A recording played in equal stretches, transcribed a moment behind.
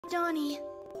Donny?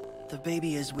 The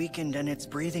baby is weakened and its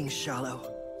breathing's shallow.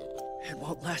 It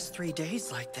won't last 3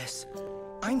 days like this.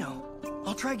 I know.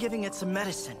 I'll try giving it some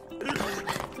medicine. Sylvan!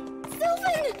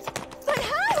 But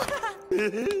how?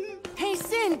 Hey,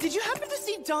 Sin, did you happen to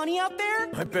see Donny out there?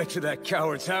 I bet you that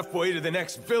coward's halfway to the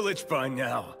next village by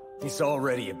now. He's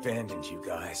already abandoned you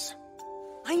guys.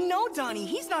 I know Donny,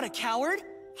 he's not a coward.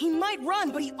 He might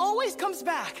run, but he always comes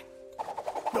back.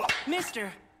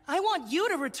 Mister, I want you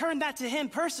to return that to him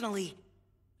personally.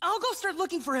 I'll go start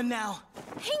looking for him now.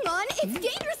 Hang on, it's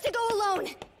dangerous to go alone!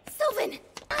 Sylvan!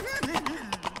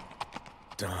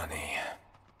 Donny.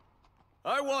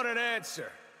 I want an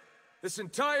answer. This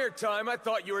entire time I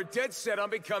thought you were dead set on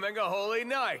becoming a holy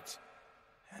knight.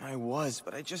 And I was,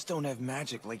 but I just don't have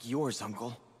magic like yours,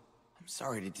 Uncle. I'm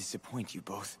sorry to disappoint you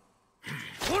both.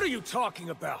 What are you talking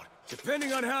about?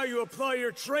 Depending on how you apply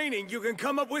your training, you can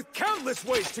come up with countless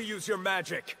ways to use your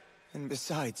magic. And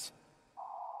besides,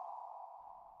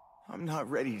 I'm not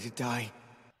ready to die.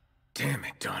 Damn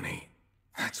it, Donny.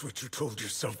 That's what you told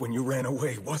yourself when you ran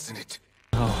away, wasn't it?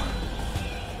 Oh.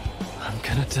 I'm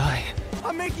gonna die.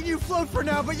 I'm making you float for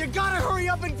now, but you gotta hurry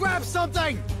up and grab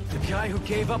something! The guy who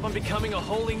gave up on becoming a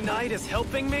holy knight is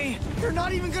helping me? You're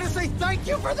not even gonna say thank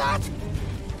you for that?!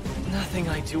 Nothing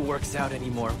I do works out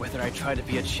anymore, whether I try to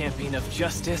be a champion of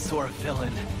justice or a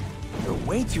villain. You're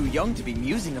way too young to be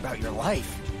musing about your life.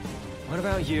 What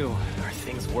about you? Are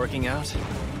things working out?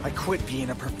 I quit being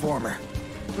a performer.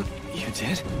 You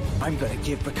did? I'm gonna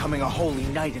give becoming a holy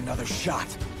knight another shot.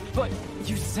 But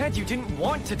you said you didn't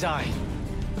want to die.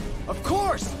 Of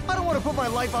course! I don't want to put my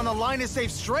life on the line to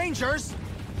save strangers!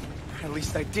 At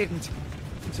least I didn't.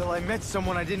 Until I met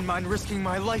someone I didn't mind risking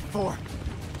my life for.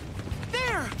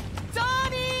 There!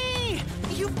 Donny!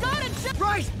 You've gotta jump!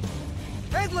 Right!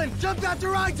 Edlin, jump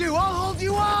after I do! I'll hold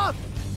you up!